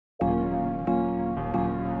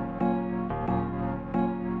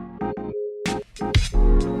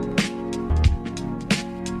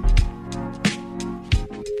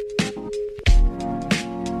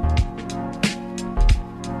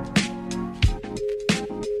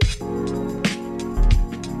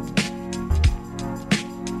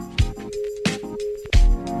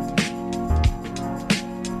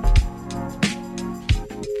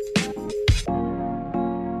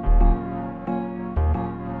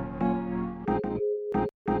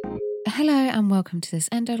Hello and welcome to this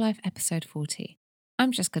Endo Life episode 40.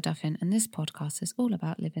 I'm Jessica Duffin and this podcast is all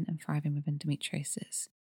about living and thriving with endometriosis.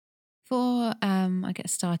 Before I get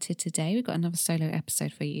started today, we've got another solo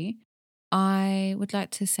episode for you. I would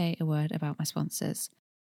like to say a word about my sponsors.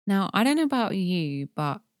 Now, I don't know about you,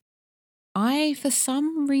 but I, for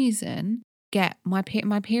some reason, get my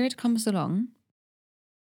period comes along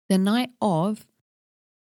the night of,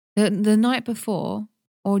 the night before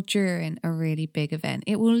or during a really big event.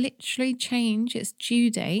 It will literally change its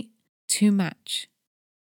due date to match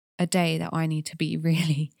a day that I need to be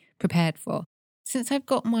really prepared for. Since I've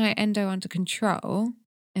got my endo under control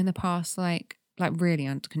in the past, like really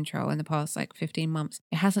under control in the past 15 months,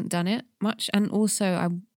 it hasn't done it much. And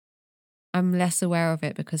also I'm less aware of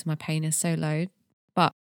it because my pain is so low.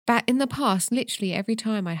 But back in the past, literally every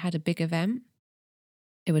time I had a big event,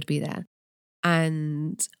 it would be there.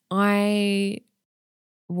 And I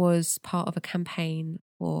was part of a campaign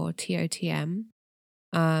for TOTM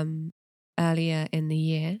earlier in the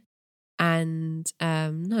year. And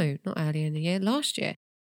no, not earlier in the year, last year.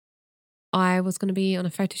 I was going to be on a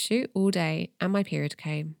photo shoot all day and my period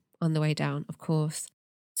came on the way down, of course.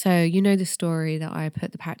 So you know the story that I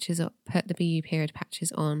put the BU period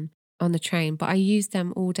patches on the train, but I used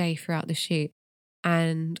them all day throughout the shoot.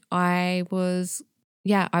 And I was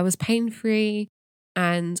pain-free.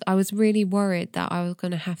 And I was really worried that I was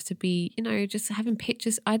going to have to be, just having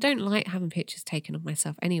pictures. I don't like having pictures taken of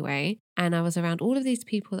myself anyway. And I was around all of these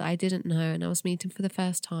people that I didn't know and I was meeting for the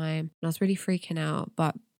first time. And I was really freaking out.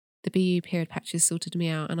 But the BU period patches sorted me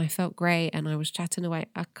out and I felt great and I was chatting away.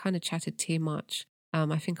 I kind of chatted too much.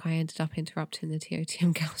 I think I ended up interrupting the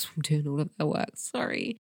TOTM girls from doing all of their work.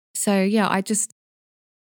 Sorry. So yeah,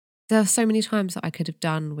 there are so many times that I could have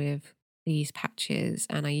done with these patches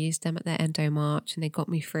and I used them at their endo march and they got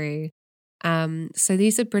me through. So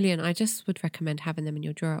these are brilliant. I just would recommend having them in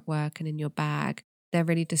your drawer at work and in your bag. They're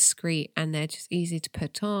really discreet and they're just easy to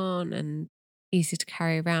put on and easy to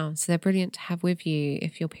carry around. So they're brilliant to have with you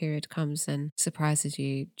if your period comes and surprises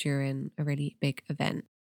you during a really big event.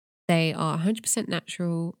 They are 100%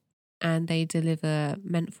 natural and they deliver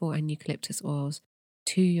menthol and eucalyptus oils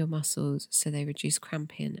to your muscles so they reduce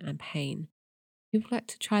cramping and pain. If you would like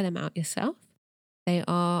to try them out yourself, they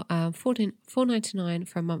are $4.99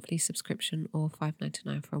 for a monthly subscription or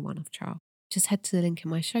 $5.99 for a one-off trial. Just head to the link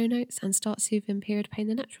in my show notes and start soothing period pain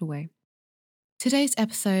the natural way. Today's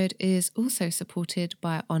episode is also supported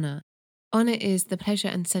by Honor. Honor is the pleasure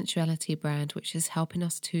and sensuality brand which is helping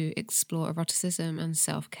us to explore eroticism and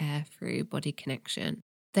self-care through body connection.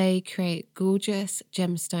 They create gorgeous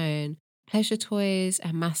gemstone pleasure toys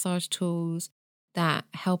and massage tools that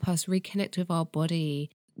help us reconnect with our body,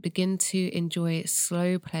 begin to enjoy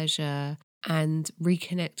slow pleasure and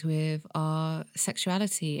reconnect with our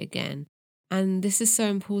sexuality again. And this is so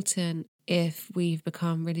important if we've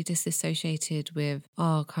become really disassociated with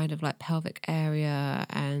our kind of pelvic area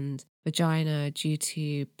and vagina due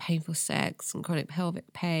to painful sex and chronic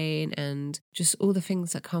pelvic pain and just all the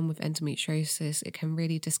things that come with endometriosis. It can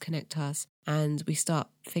really disconnect us and we start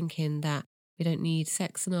thinking that we don't need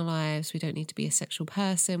sex in our lives. We don't need to be a sexual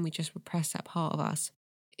person. We just repress that part of us.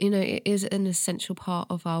 It is an essential part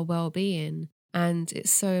of our well-being. And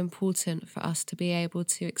it's so important for us to be able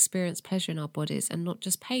to experience pleasure in our bodies and not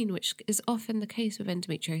just pain, which is often the case with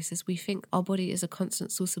endometriosis. We think our body is a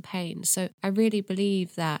constant source of pain. So I really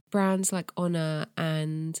believe that brands like Honor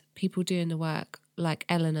and people doing the work like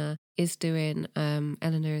Eleanor is doing,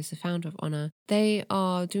 Eleanor is the founder of Honor, they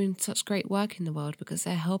are doing such great work in the world because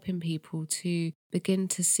they're helping people to begin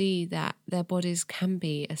to see that their bodies can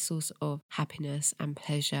be a source of happiness and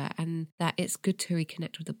pleasure and that it's good to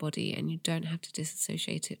reconnect with the body and you don't have to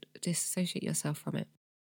disassociate yourself from it.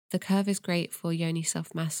 The Curve is great for yoni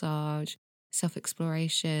self-massage,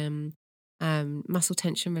 self-exploration, muscle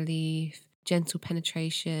tension relief, gentle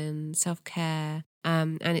penetration, self-care,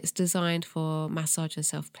 and it's designed for massage and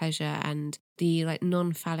self-pleasure and the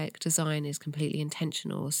non-phallic design is completely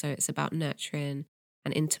intentional. So it's about nurturing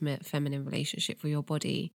an intimate feminine relationship with your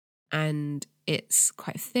body and it's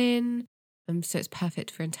quite thin, so it's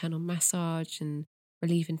perfect for internal massage and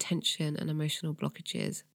relieving tension and emotional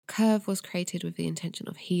blockages. Curve was created with the intention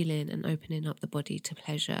of healing and opening up the body to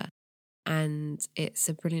pleasure. And it's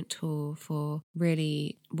a brilliant tool for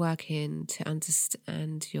really working to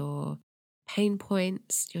understand your pain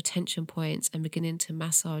points, your tension points, and beginning to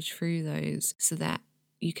massage through those so that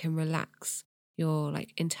you can relax your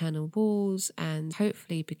internal walls and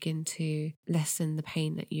hopefully begin to lessen the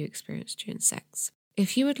pain that you experience during sex.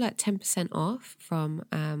 If you would like 10% off from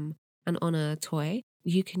an Honor toy,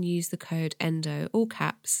 you can use the code ENDO, all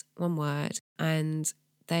caps, one word, and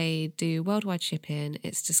They do worldwide shipping.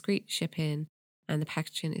 It's discreet shipping and the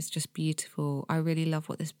packaging is just beautiful. I really love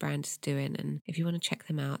what this brand is doing. And if you want to check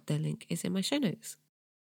them out, the link is in my show notes.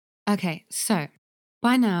 Okay, so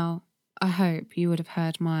by now, I hope you would have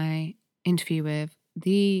heard my interview with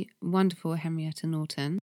the wonderful Henrietta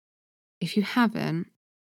Norton. If you haven't,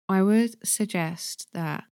 I would suggest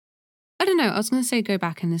that, I don't know, I was going to say go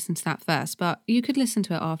back and listen to that first, but you could listen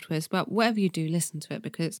to it afterwards. But whatever you do, listen to it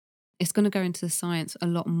because it's going to go into the science a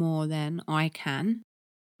lot more than I can.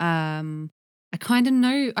 I kind of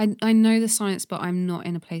know, I know the science, but I'm not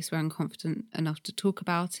in a place where I'm confident enough to talk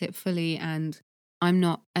about it fully. And I'm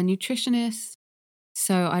not a nutritionist,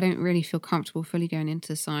 so I don't really feel comfortable fully going into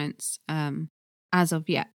the science as of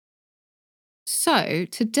yet. So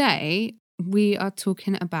today we are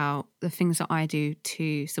talking about the things that I do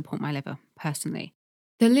to support my liver personally.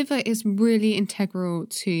 The liver is really integral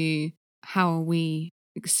to how we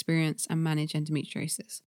experience and manage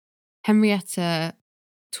endometriosis. Henrietta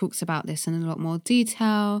talks about this in a lot more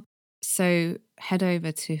detail, so head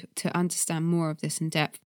over to understand more of this in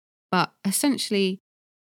depth. But essentially,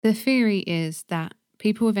 the theory is that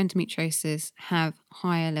people with endometriosis have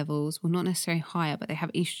higher levels, well, not necessarily higher, but they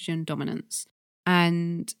have estrogen dominance.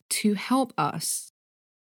 And to help us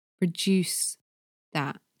reduce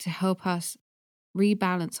that, to help us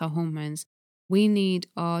rebalance our hormones, we need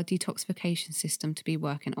our detoxification system to be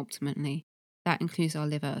working optimally. That includes our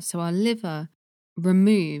liver. So our liver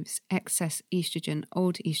removes excess estrogen,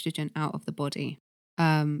 old estrogen out of the body.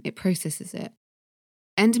 It processes it.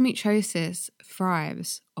 Endometriosis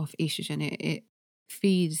thrives off estrogen. It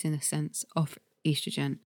feeds, in a sense, off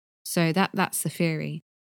estrogen. So that's the theory.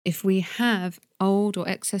 If we have old or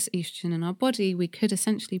excess estrogen in our body, we could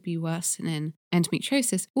essentially be worsening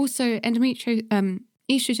endometriosis. Also,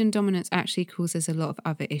 estrogen dominance actually causes a lot of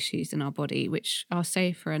other issues in our body, which I'll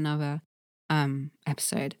say for another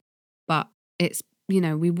episode. But it's, we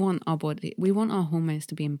want our body, we want our hormones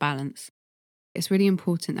to be in balance. It's really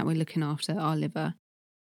important that we're looking after our liver.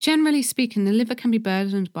 Generally speaking, the liver can be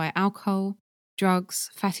burdened by alcohol, drugs,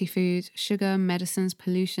 fatty food, sugar, medicines,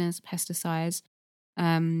 pollutions, pesticides,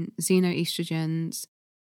 xenoestrogens.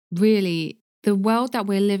 Really, the world that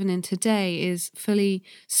we're living in today is fully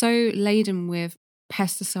so laden with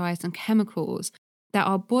pesticides and chemicals that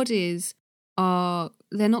our bodies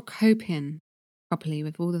they're not coping properly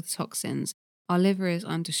with all the toxins. Our liver is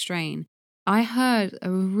under strain. I heard a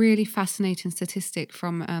really fascinating statistic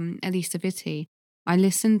from Elisa Vitti. I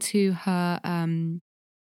listened to her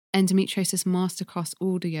endometriosis masterclass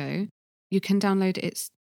audio. You can download it.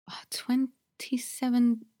 It's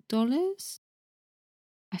 $27.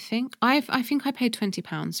 I think I paid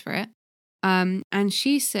 £20 for it. And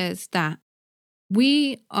she says that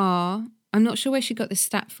I'm not sure where she got this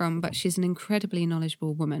stat from, but she's an incredibly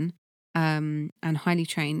knowledgeable woman and highly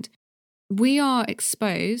trained. We are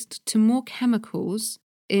exposed to more chemicals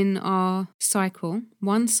in our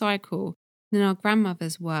one cycle, than our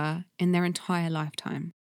grandmothers were in their entire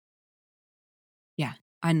lifetime. Yeah,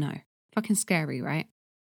 I know. Fucking scary, right?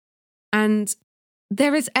 And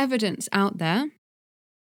there is evidence out there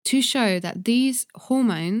to show that these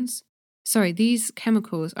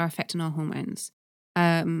chemicals are affecting our hormones.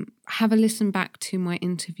 Have a listen back to my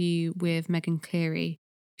interview with Megan Cleary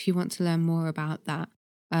if you want to learn more about that,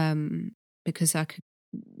 because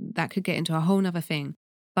that could get into a whole nother thing.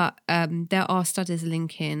 But there are studies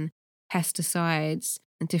linking pesticides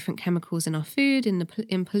and different chemicals in our food,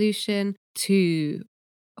 in pollution, to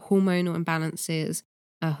hormonal imbalances,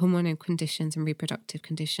 hormonal conditions and reproductive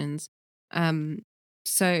conditions.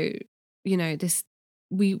 So,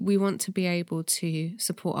 we want to be able to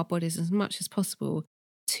support our bodies as much as possible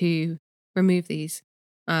to remove these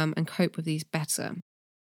and cope with these better.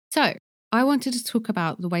 So I wanted to talk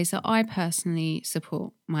about the ways that I personally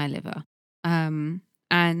support my liver.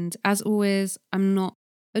 And as always, I'm not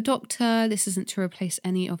a doctor. This isn't to replace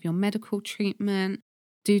any of your medical treatment.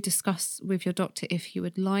 Do discuss with your doctor if you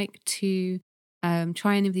would like to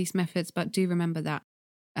try any of these methods, but do remember that,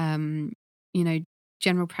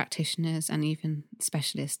 general practitioners and even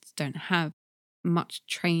specialists don't have much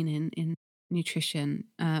training in nutrition.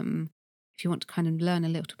 If you want to kind of learn a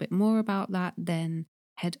little bit more about that, then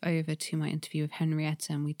head over to my interview with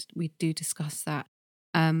Henrietta and we do discuss that.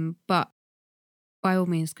 But by all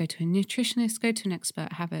means, go to a nutritionist, go to an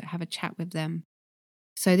expert, have a chat with them.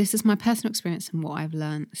 So this is my personal experience and what I've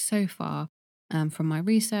learned so far from my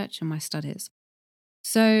research and my studies.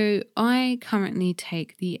 So I currently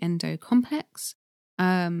take the Endo Complex.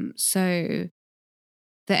 So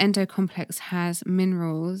the Endo Complex has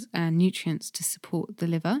minerals and nutrients to support the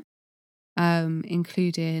liver,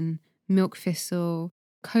 including milk thistle,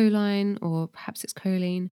 choline, or perhaps it's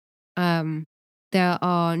choline. There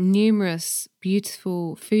are numerous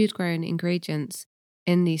beautiful food-grown ingredients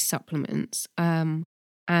in these supplements. And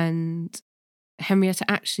Henrietta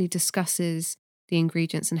actually discusses the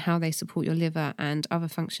ingredients and how they support your liver and other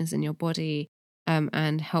functions in your body,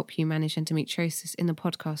 and help you manage endometriosis in the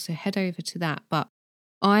podcast. So head over to that. But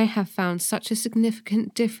I have found such a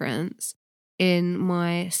significant difference in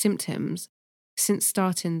my symptoms since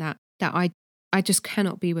starting that I just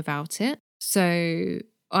cannot be without it. So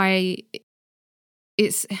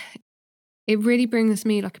it really brings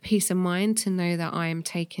me like a peace of mind to know that I am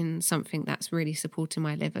taking something that's really supporting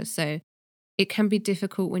my liver. So it can be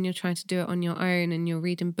difficult when you're trying to do it on your own and you're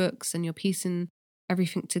reading books and you're piecing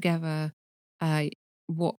everything together,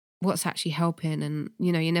 what's actually helping, and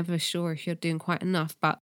you're never sure if you're doing quite enough.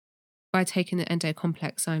 But by taking the Endo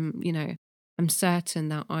Complex, I'm certain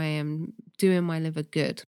that I am doing my liver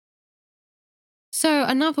good. So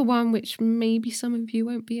another one which maybe some of you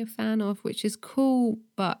won't be a fan of, which is cool,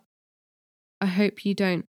 but I hope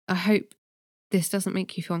this doesn't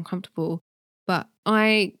make you feel uncomfortable, but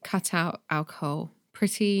I cut out alcohol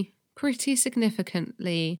pretty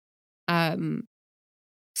significantly.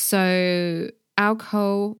 So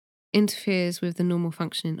alcohol interferes with the normal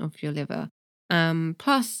functioning of your liver.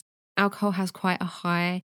 Plus, alcohol has quite a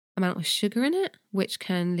high amount of sugar in it, which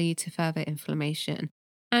can lead to further inflammation.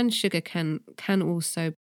 And sugar can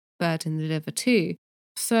also burden the liver too.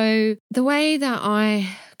 So the way that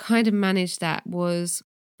I kind of managed that was,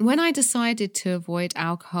 when I decided to avoid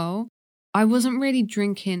alcohol, I wasn't really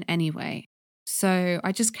drinking anyway. So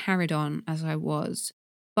I just carried on as I was.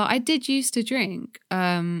 But I did used to drink.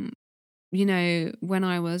 When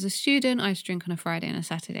I was a student, I used to drink on a Friday and a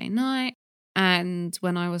Saturday night. And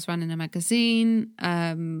when I was running a magazine,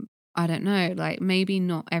 I don't know, like maybe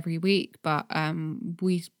not every week, but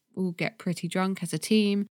we all get pretty drunk as a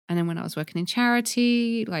team. And then when I was working in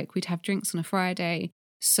charity, like we'd have drinks on a Friday.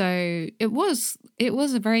 So it was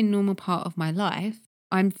a very normal part of my life.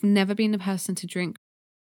 I've never been the person to drink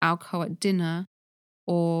alcohol at dinner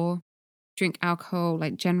or drink alcohol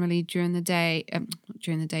like generally during the day, not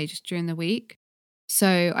during the day, just during the week.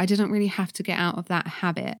 So I didn't really have to get out of that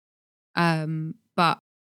habit. But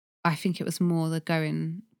I think it was more the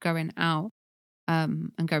going out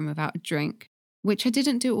and going without a drink, which I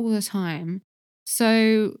didn't do all the time.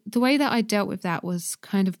 So the way that I dealt with that was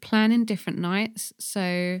kind of planning different nights.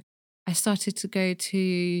 So I started to go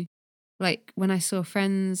to, like, when I saw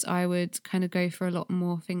friends, I would kind of go for a lot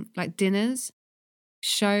more like dinners,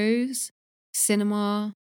 shows,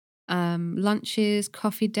 cinema, lunches,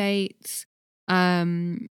 coffee dates,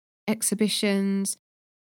 exhibitions,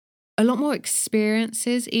 a lot more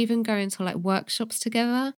experiences, even going to like workshops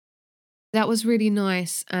together. That was really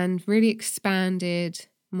nice and really expanded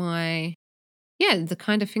the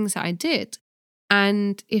kind of things that I did.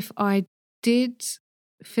 And if I did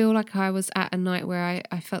feel like I was at a night where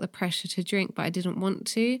I felt the pressure to drink, but I didn't want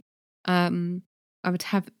to, I would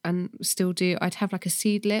have, and still do, I'd have like a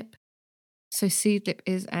Seedlip. So Seedlip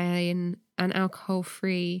is an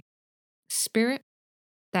alcohol-free spirit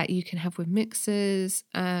that you can have with mixers.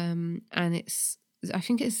 And I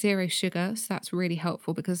think it's 0 sugar. So that's really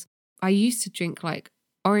helpful, because I used to drink like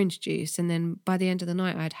orange juice, and then by the end of the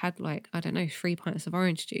night I'd had like, I don't know, 3 pints of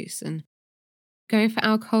orange juice. And going for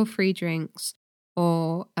alcohol-free drinks,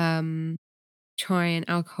 or trying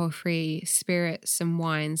alcohol-free spirits and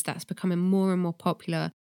wines, that's becoming more and more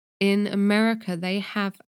popular. In America, they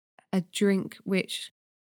have a drink which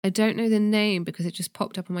I don't know the name because it just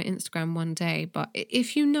popped up on my Instagram one day, but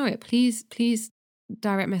if you know it, please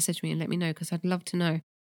direct message me and let me know, because I'd love to know.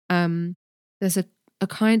 There's a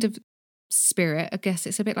kind of spirit, I guess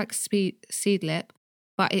it's a bit like Seedlip,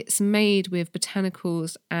 but it's made with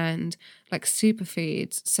botanicals and like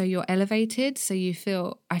superfoods. So you're elevated. So you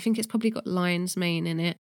feel, I think it's probably got lion's mane in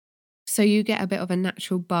it. So you get a bit of a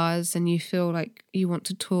natural buzz and you feel like you want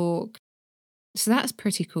to talk. So that's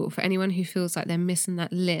pretty cool for anyone who feels like they're missing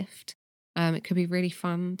that lift. It could be really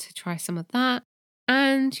fun to try some of that.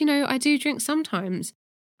 And, I do drink sometimes.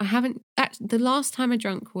 The last time I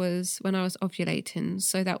drank was when I was ovulating.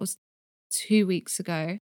 So that was 2 weeks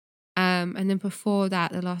ago. And then before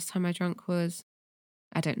that, the last time I drank was,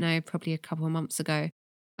 I don't know, probably a couple of months ago.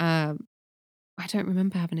 I don't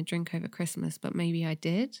remember having a drink over Christmas, but maybe I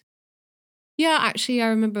did. Yeah, actually, I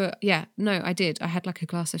remember. Yeah, no, I did. I had like a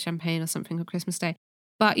glass of champagne or something on Christmas Day.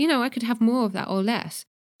 But, I could have more of that or less.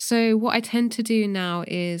 So what I tend to do now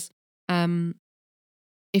is,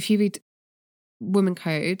 if you read Woman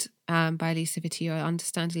Code by Lisa Vitti, I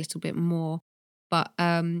understand a little bit more. But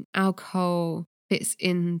alcohol fits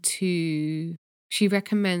into she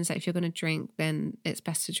recommends that if you're going to drink, then it's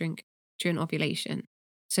best to drink during ovulation.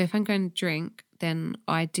 So if I'm going to drink, then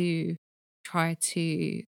I do try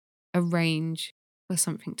to arrange for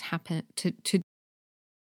something to happen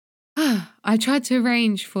I tried to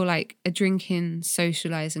arrange for like a drinking,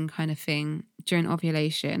 socializing kind of thing during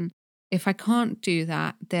ovulation. If I can't do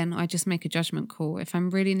that, then I just make a judgment call. If I'm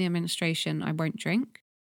really near menstruation, I won't drink.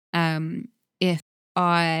 If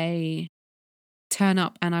I turn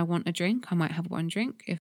up and I want a drink, I might have one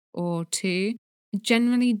drink or two.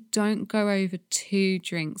 Generally don't go over 2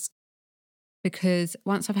 drinks, because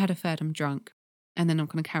once I've had a third, I'm drunk, and then I'm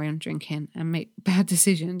going to carry on drinking and make bad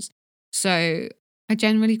decisions. So I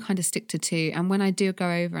generally kind of stick to 2. And when I do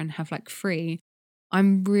go over and have like 3,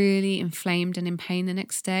 I'm really inflamed and in pain the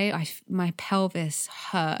next day. My pelvis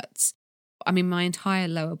hurts. I mean, my entire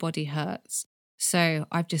lower body hurts. So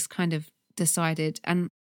I've just kind of decided, and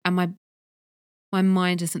my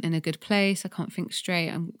mind isn't in a good place. I can't think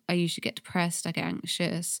straight. I usually get depressed. I get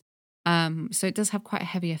anxious. So it does have quite a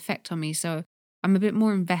heavy effect on me. So I'm a bit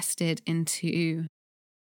more invested into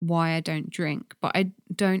why I don't drink, but I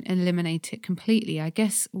don't eliminate it completely. I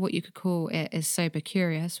guess what you could call it is sober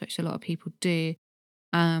curious, which a lot of people do.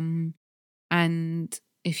 And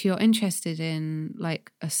if you're interested in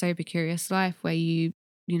like a sober curious life where you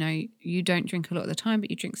don't drink a lot of the time, but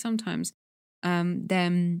you drink sometimes,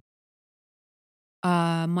 then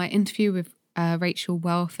my interview with Rachel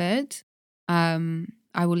Welford,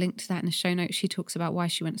 I will link to that in the show notes. She talks about why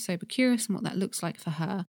she went sober curious and what that looks like for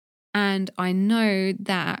her. And I know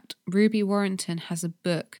that Ruby Warrington has a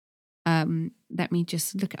book. Let me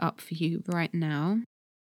just look it up for you right now.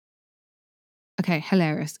 Okay,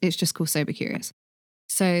 hilarious. It's just called Sober Curious.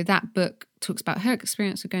 So that book talks about her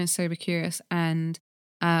experience of going sober curious and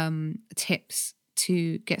tips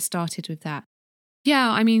to get started with that. Yeah,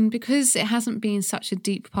 I mean, because it hasn't been such a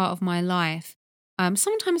deep part of my life,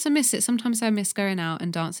 sometimes I miss it. Sometimes I miss going out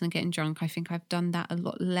and dancing and getting drunk. I think I've done that a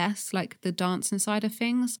lot less, like the dancing side of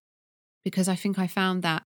things, because I think I found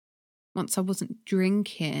that once I wasn't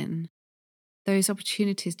drinking, those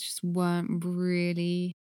opportunities just weren't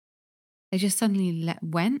really, they just suddenly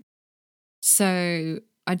went. So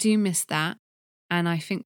I do miss that. And I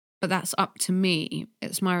think, but that's up to me.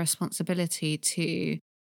 It's my responsibility to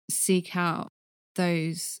seek out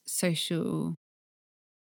those social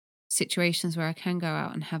situations where I can go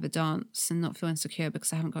out and have a dance and not feel insecure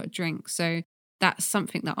because I haven't got a drink. So that's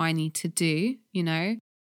something that I need to do,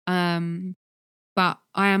 But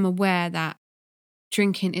I am aware that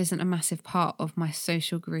drinking isn't a massive part of my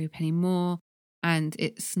social group anymore. And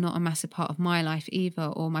it's not a massive part of my life either,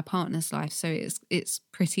 or my partner's life. So it's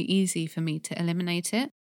pretty easy for me to eliminate it.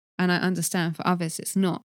 And I understand for others it's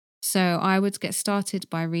not. So I would get started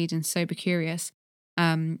by reading Sober Curious.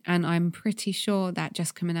 And I'm pretty sure that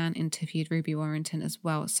Jessica Manan interviewed Ruby Warrington as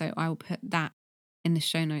well. So I will put that in the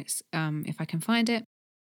show notes if I can find it.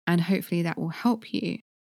 And hopefully that will help you.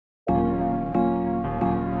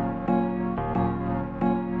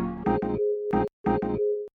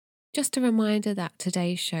 Just a reminder that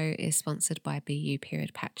today's show is sponsored by BU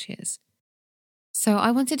Period Patches. So I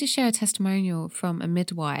wanted to share a testimonial from a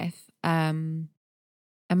midwife and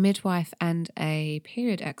a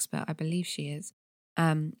period expert, I believe she is,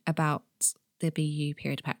 about the BU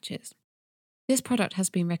Period Patches. This product has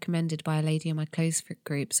been recommended by a lady in my closed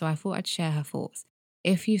group, so I thought I'd share her thoughts.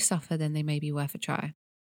 If you suffer, then they may be worth a try.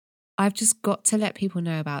 I've just got to let people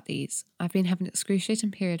know about these. I've been having excruciating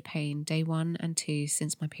period pain day 1 and 2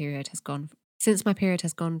 since my period has gone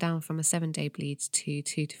down from a 7-day bleeds to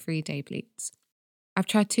 2 to 3 day bleeds. I've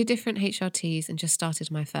tried 2 different HRTs and just started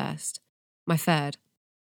my third.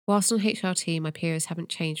 Whilst on HRT, my periods haven't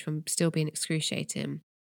changed from still being excruciating.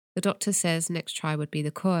 The doctor says next try would be the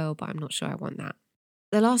coil, but I'm not sure I want that.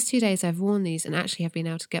 The last 2 days I've worn these and actually have been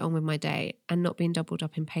able to get on with my day and not been doubled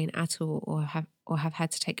up in pain at all or have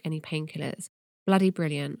had to take any painkillers. Bloody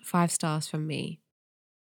brilliant. 5 stars from me.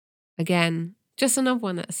 Again, just another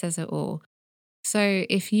one that says it all. So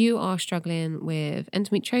if you are struggling with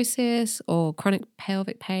endometriosis or chronic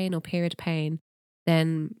pelvic pain or period pain,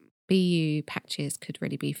 then BU patches could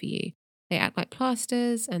really be for you. They act like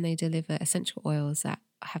plasters and they deliver essential oils that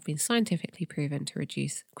have been scientifically proven to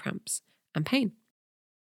reduce cramps and pain.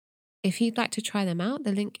 If you'd like to try them out,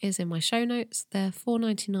 the link is in my show notes. They're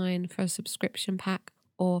 $4.99 for a subscription pack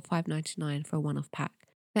or $5.99 for a one-off pack.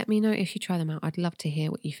 Let me know if you try them out. I'd love to hear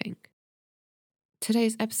what you think.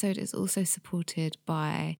 Today's episode is also supported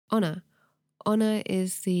by Honor. Honor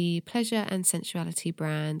is the pleasure and sensuality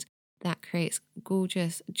brand that creates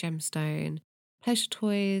gorgeous gemstone pleasure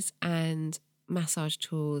toys and massage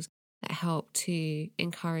tools that help to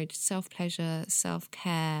encourage self-pleasure,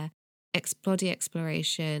 self-care, body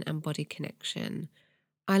exploration and body connection.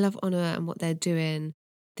 I love Honor and what they're doing.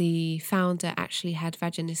 The founder actually had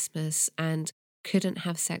vaginismus and couldn't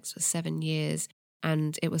have sex for 7 years,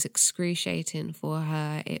 and it was excruciating for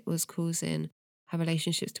her. It was causing her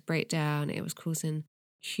relationships to break down. It was causing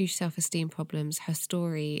huge self-esteem problems. Her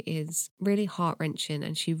story is really heart-wrenching,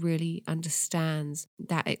 and she really understands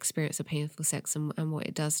that experience of painful sex and what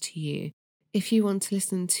it does to you. If you want to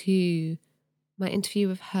listen to my interview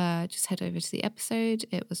with her, just head over to the episode.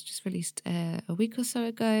 It was just released a week or so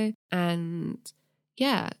ago. And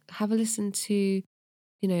yeah, have a listen to,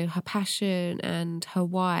 her passion and her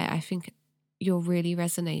why. I think you'll really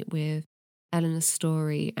resonate with Eleanor's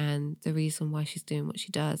story and the reason why she's doing what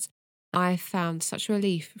she does. I found such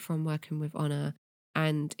relief from working with Honor,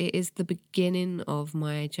 and it is the beginning of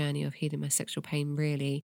my journey of healing my sexual pain,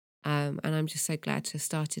 really. And I'm just so glad to have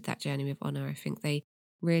started that journey with Honor. I think they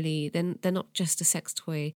really, they're not just a sex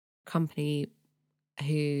toy company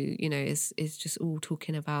who, is just all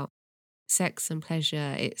talking about sex and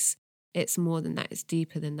pleasure. It's more than that. It's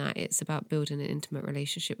deeper than that. It's about building an intimate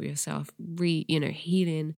relationship with yourself,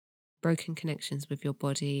 healing broken connections with your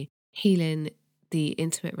body, healing the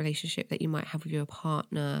intimate relationship that you might have with your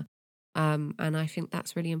partner. And I think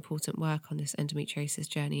that's really important work on this endometriosis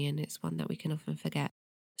journey, and it's one that we can often forget.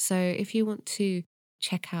 So if you want to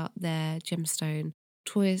check out their gemstone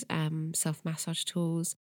toys and self-massage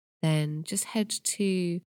tools, then just head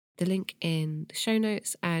to the link in the show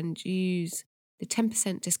notes and use the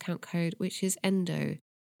 10% discount code, which is ENDO,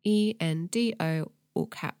 ENDO, all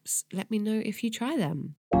caps. Let me know if you try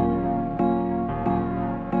them.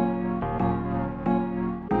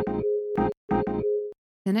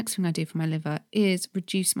 The next thing I do for my liver is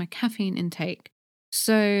reduce my caffeine intake.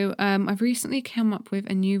 So I've recently come up with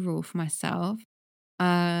a new rule for myself.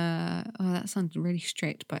 That sounds really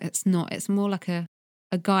strict, but it's not. It's more like a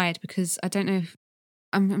guide, because I don't know if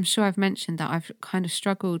I'm sure I've mentioned that I've kind of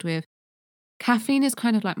struggled with caffeine. Is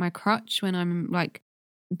kind of like my crutch when I'm like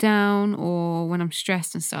down or when I'm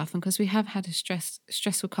stressed and stuff. And because we have had a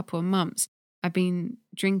stressful couple of months, I've been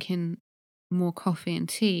drinking more coffee and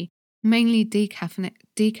tea, mainly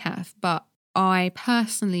decaf, but I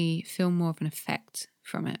personally feel more of an effect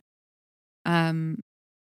from it.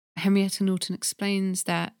 Henrietta Norton explains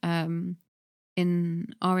that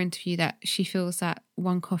in our interview that she feels that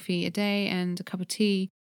one coffee a day and a cup of tea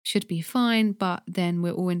should be fine, but then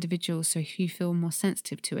we're all individuals, so if you feel more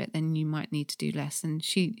sensitive to it, then you might need to do less. And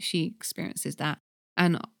she experiences that,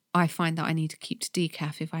 and I find that I need to keep to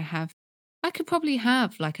decaf. If I could probably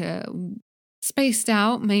have like a spaced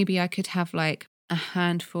out, maybe I could have like a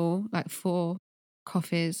handful, like 4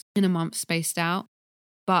 coffees in a month spaced out,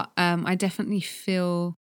 but I definitely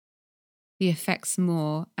feel the effects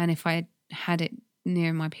more, and if I had it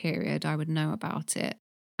near my period, I would know about it.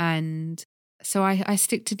 And so I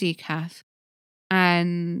stick to decaf.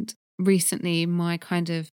 And recently, my kind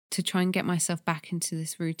of, to try and get myself back into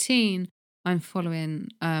this routine, I'm following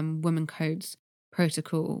Women Code's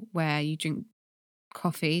protocol, where you drink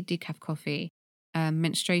coffee, decaf coffee,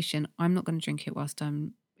 menstruation. I'm not going to drink it whilst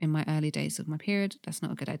I'm in my early days of my period. That's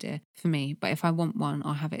not a good idea for me. But if I want one,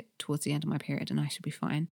 I'll have it towards the end of my period and I should be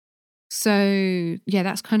fine. So yeah,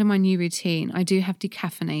 that's kind of my new routine. I do have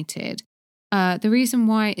decaffeinated. The reason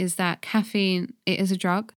why is that caffeine, it is a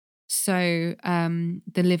drug. So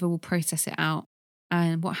the liver will process it out.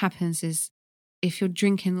 And what happens is, if you're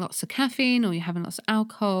drinking lots of caffeine or you're having lots of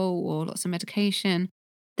alcohol or lots of medication,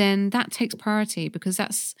 then that takes priority, because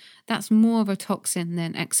that's more of a toxin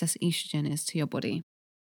than excess estrogen is to your body.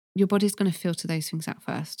 Your body's going to filter those things out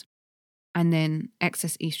first, and then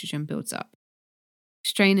excess estrogen builds up.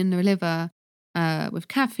 Straining the liver with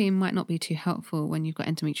caffeine might not be too helpful when you've got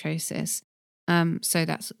endometriosis. So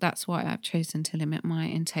that's why I've chosen to limit my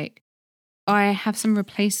intake. I have some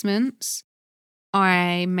replacements.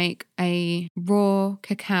 I make a raw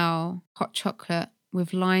cacao hot chocolate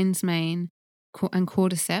with lion's mane and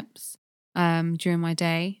cordyceps during my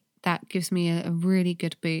day. That gives me a really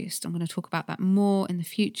good boost. I'm going to talk about that more in the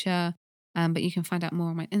future, but you can find out more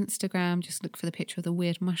on my Instagram. Just look for the picture of the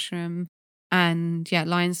weird mushroom. And yeah,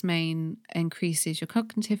 lion's mane increases your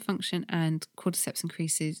cognitive function and cordyceps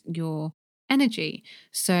increases your energy.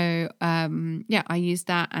 So I use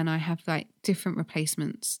that, and I have like different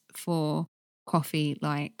replacements for coffee,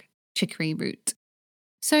 like chicory root.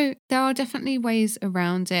 So there are definitely ways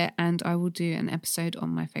around it, and I will do an episode on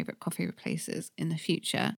my favorite coffee replacers in the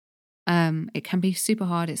future. It can be super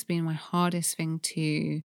hard. It's been my hardest thing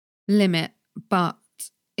to limit, but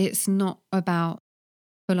it's not about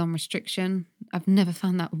full-on restriction. I've never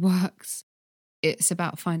found that works. it's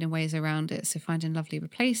about finding ways around it. So finding lovely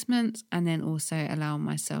replacements, and then also allowing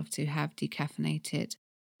myself to have decaffeinated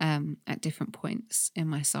at different points in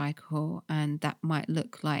my cycle. And that might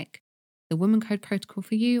look like the Woman Code protocol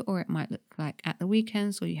for you, or it might look like at the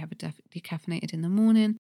weekends, or you have a decaffeinated in the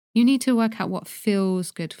morning. You need to work out what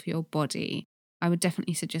feels good for your body. I would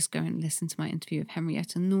definitely suggest go and listen to my interview with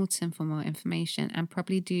Henrietta Norton for more information, and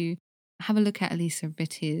probably have a look at Elisa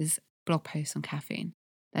Ritti's blog posts on caffeine.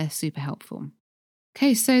 They're super helpful.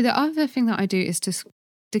 Okay, so the other thing that I do is to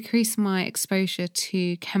decrease my exposure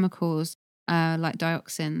to chemicals like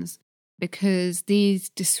dioxins, because these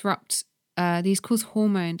cause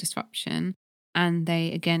hormone disruption, and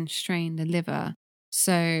they again strain the liver.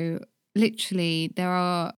 So literally there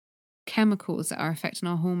are chemicals that are affecting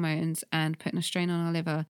our hormones and putting a strain on our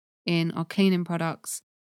liver in our cleaning products,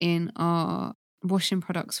 in our washing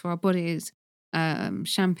products for our bodies,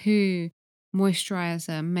 shampoo,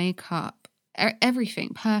 moisturizer, makeup, everything,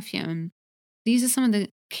 perfume. These are some of the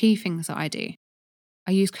key things that I do.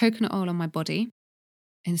 I use coconut oil on my body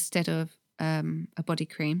instead of a body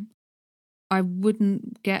cream. I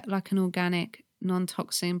wouldn't get like an organic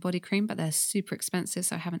non-toxin body cream, but they're super expensive,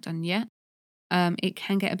 so I haven't done yet. It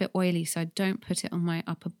can get a bit oily, so I don't put it on my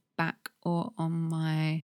upper back or on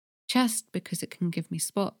my chest because it can give me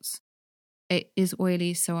spots. It is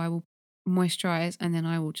oily, so I will moisturize, and then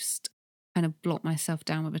I will just kind of blot myself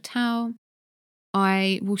down with a towel.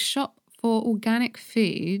 I will shop for organic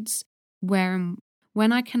foods when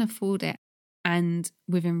I can afford it and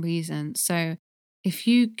within reason. So if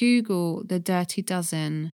you Google the Dirty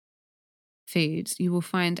Dozen foods, you will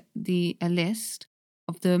find a list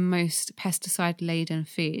of the most pesticide-laden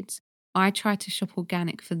foods. I try to shop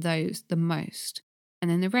organic for those the most.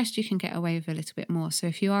 And then the rest you can get away with a little bit more. So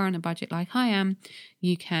if you are on a budget like I am,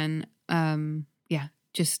 you can,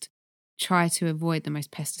 just try to avoid the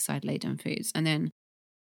most pesticide-laden foods. And then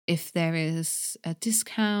if there is a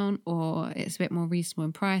discount or it's a bit more reasonable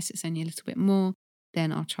in price, it's only a little bit more,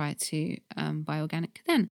 then I'll try to buy organic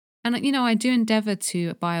then. And, I do endeavour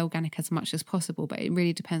to buy organic as much as possible, but it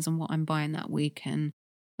really depends on what I'm buying that week and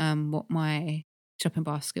what my shopping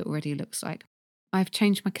basket already looks like. I've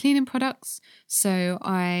changed my cleaning products. So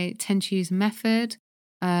I tend to use Method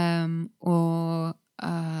or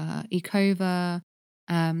Ecova.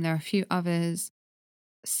 There are a few others.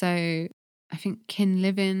 So I think Kin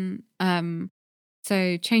Living.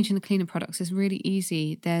 So changing the cleaning products is really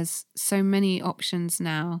easy. There's so many options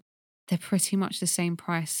now. They're pretty much the same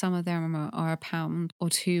price. Some of them are £1 or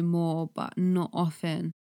 £2 more, but not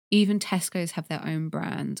often. Even Tesco's have their own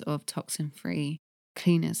brand of toxin-free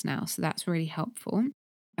cleaners now, so that's really helpful.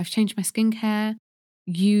 I've changed my skincare.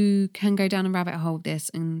 You can go down a rabbit hole with this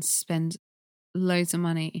and spend loads of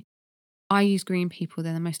money. I use Green People.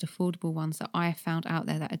 They're the most affordable ones that I have found out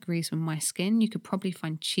there that agrees with my skin. You could probably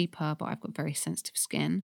find cheaper, but I've got very sensitive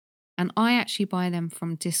skin. And I actually buy them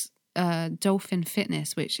from Dolphin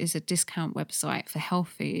Fitness, which is a discount website for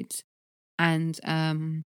health foods, and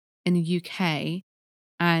in the UK.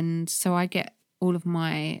 And so I get all of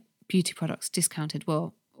my beauty products discounted.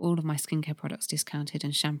 Well, all of my skincare products discounted,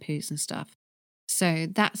 and shampoos and stuff. So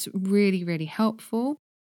that's really, really helpful.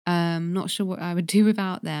 Not sure what I would do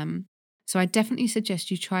without them. So I definitely suggest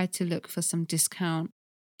you try to look for some discount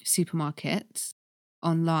supermarkets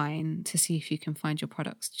online to see if you can find your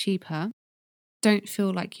products cheaper. Don't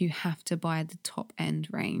feel like you have to buy the top end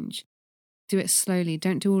range. Do it slowly.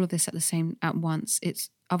 Don't do all of this at once.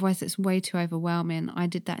 Otherwise it's way too overwhelming. I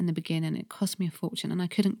did that in the beginning. It cost me a fortune and I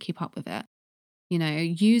couldn't keep up with it.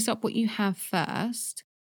 Use up what you have first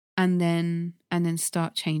and then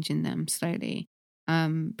start changing them slowly.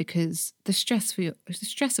 Because the stress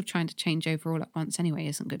of trying to change overall at once anyway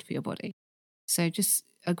isn't good for your body. So just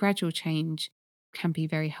a gradual change can be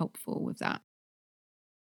very helpful with that.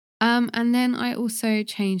 And then I also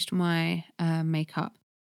changed my makeup.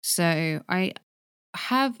 So I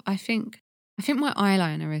think my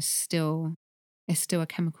eyeliner is still a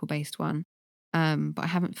chemical based one, but I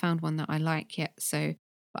haven't found one that I like yet. So,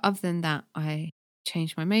 but other than that, I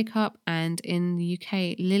changed my makeup. And in the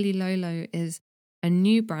UK, Lily Lolo is a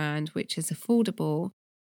new brand which is affordable.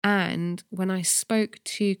 And when I spoke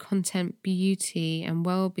to Content Beauty and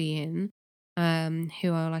Wellbeing,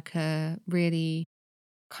 who are like a really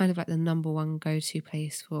kind of like the number one go-to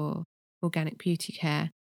place for organic beauty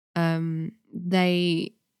care,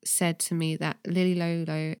 they said to me that Lily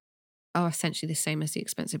Lolo are essentially the same as the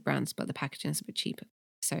expensive brands, but the packaging is a bit cheaper.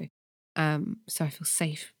 So I feel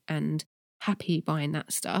safe and happy buying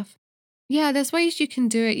that stuff. Yeah, there's ways you can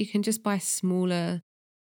do it. You can just buy smaller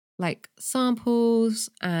like samples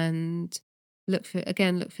and Look for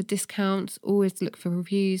discounts, always look for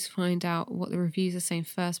reviews, find out what the reviews are saying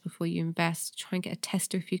first before you invest. Try and get a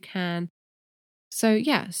tester if you can. So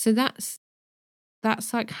that's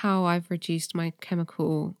like how I've reduced my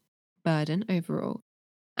chemical burden overall.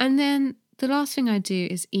 And then the last thing I do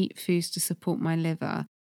is eat foods to support my liver.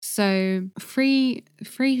 So free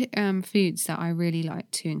foods that I really like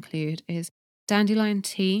to include is dandelion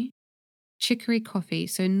tea, chicory coffee.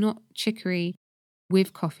 So not chicory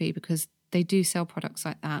with coffee, because they do sell products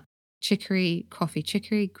like that. Chicory coffee,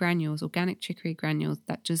 chicory granules, organic chicory granules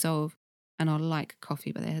that dissolve and are like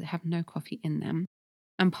coffee, but they have no coffee in them.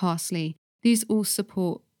 And parsley. These all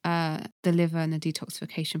support the liver and the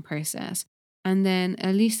detoxification process. And then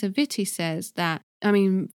Elisa Vitti says that,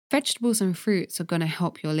 vegetables and fruits are going to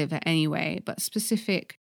help your liver anyway, but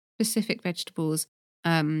specific vegetables,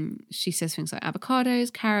 she says things like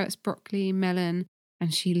avocados, carrots, broccoli, melon,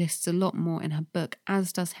 and she lists a lot more in her book,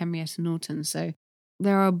 as does Henrietta Norton. So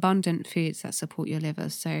there are abundant foods that support your liver.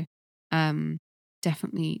 So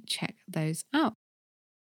definitely check those out.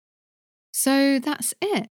 So that's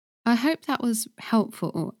it. I hope that was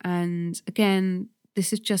helpful. And again,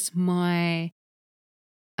 this is just my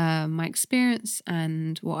experience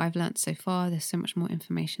and what I've learned so far. There's so much more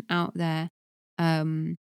information out there.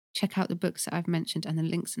 Check out the books that I've mentioned and the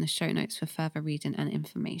links in the show notes for further reading and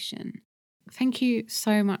information. Thank you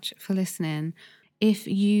so much for listening. If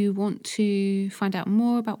you want to find out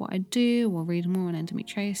more about what I do or read more on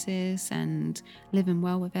endometriosis and living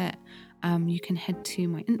well with it, you can head to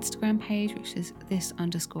my Instagram page, which is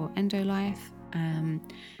this_endolife.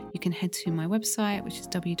 You can head to my website, which is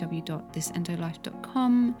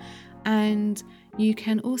www.thisendolife.com, and you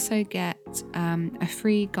can also get a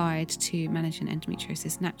free guide to managing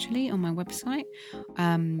endometriosis naturally on my website.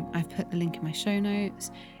 I've put the link in my show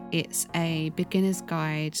notes. It's a beginner's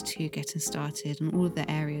guide to getting started on all of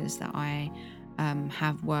the areas that I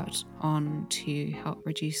have worked on to help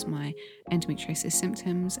reduce my endometriosis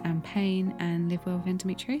symptoms and pain and live well with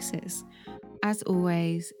endometriosis. As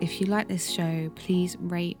always, if you like this show, please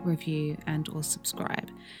rate, review, and or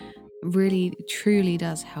subscribe. Really, truly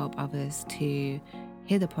does help others to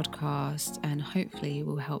hear the podcast and hopefully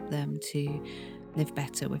will help them to live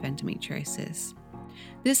better with endometriosis.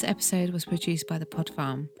 This episode was produced by The Pod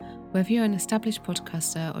Farm. Whether you're an established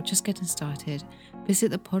podcaster or just getting started,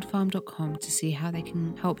 visit thepodfarm.com to see how they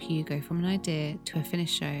can help you go from an idea to a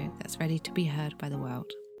finished show that's ready to be heard by the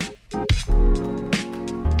world.